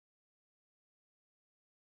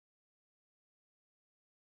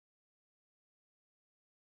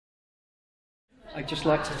I'd just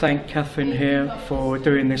like to thank Katherine here for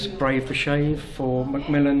doing this Brave the Shave for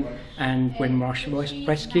Macmillan and Windrush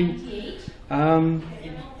Rescue. And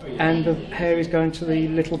the hair is going to the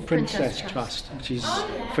Little Princess Trust, which is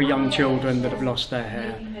for young children that have lost their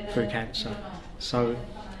hair through cancer. So,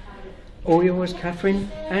 all yours,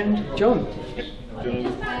 Katherine and John.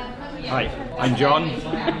 Hi, I'm John.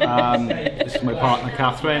 This is my partner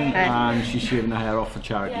Katherine, and she's shaving her hair off for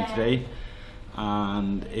charity today.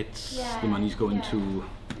 And the money's going to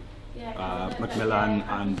Macmillan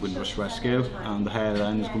and Windrush Rescue, and the hair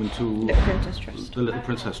then is going to the Little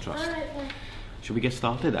Princess Trust. Should we get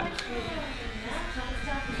started then?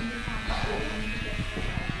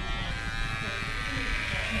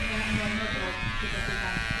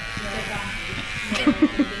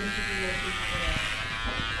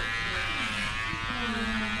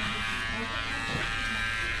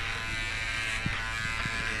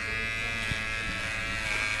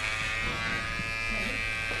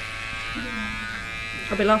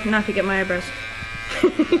 I'll be laughing now if you get my eyebrows.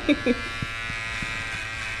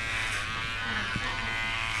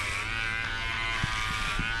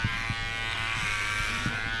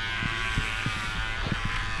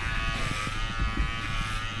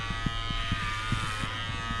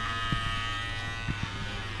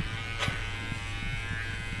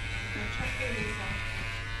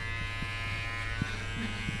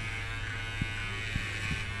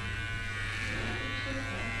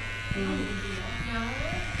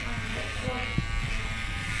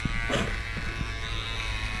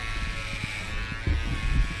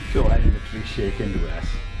 So I'm literally shaking to us.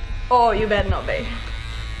 Oh, you better not be.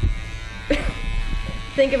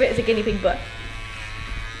 Think of it as a guinea pig butt.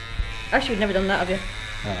 Actually, you've never done that, have you?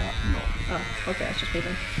 No. Oh, okay, that's just me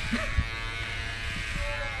then.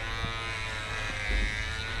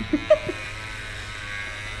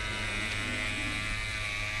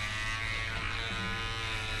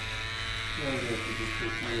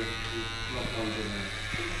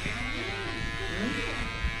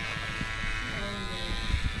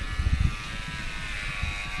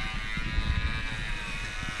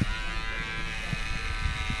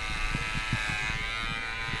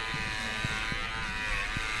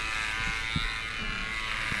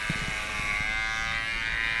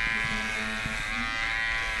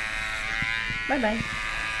 Bye bye.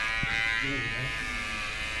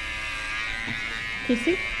 Can you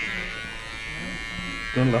see?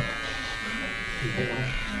 Don't look.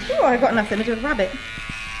 Oh, I got nothing to do with a rabbit.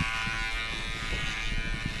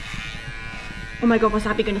 Oh my god, what's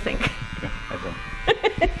Abby going to think? Yeah, I don't.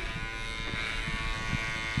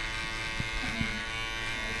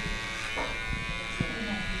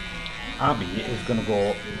 Abby is going to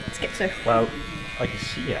go. Schizo. Well, I can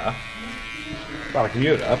see her. Well, I can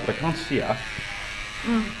hear her, but I can't see her.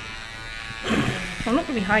 I'm not going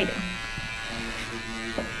to be hiding.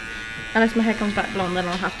 Unless my hair comes back blonde, then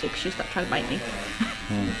I'll have to because she'll start trying to bite me.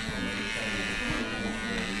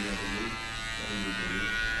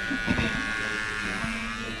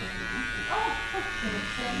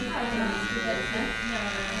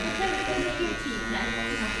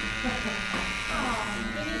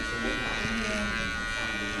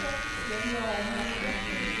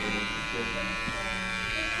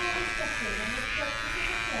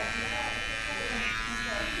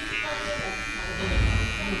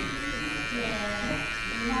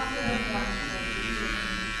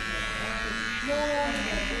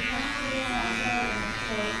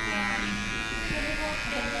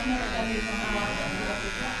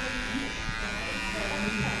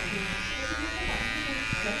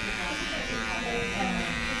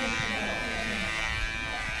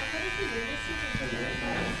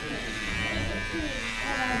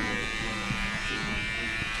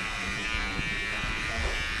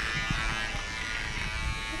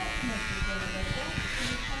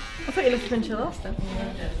 I thought you looked into the last time.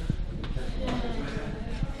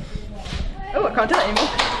 Oh, I can't do that anymore.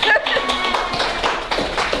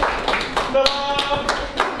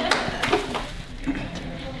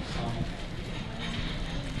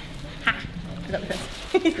 Ha! Is that the fence?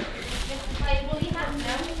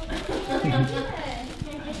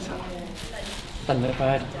 Doesn't look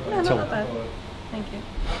bad. No, not bad. Thank you.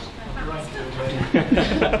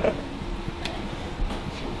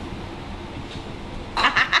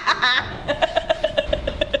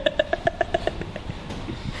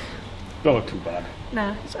 Don't look too bad.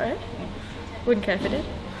 Nah, it's alright. Wouldn't care if it did.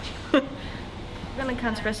 We're going to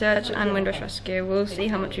Cancer Research and Windrush Rescue. We'll see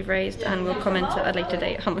how much we've raised and we'll comment at a later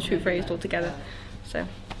date how much we've raised altogether. So,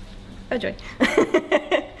 enjoy.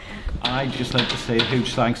 I'd just like to say a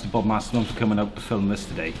huge thanks to Bob Masterman for coming out to film this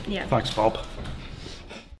today. Yeah. Thanks, Bob.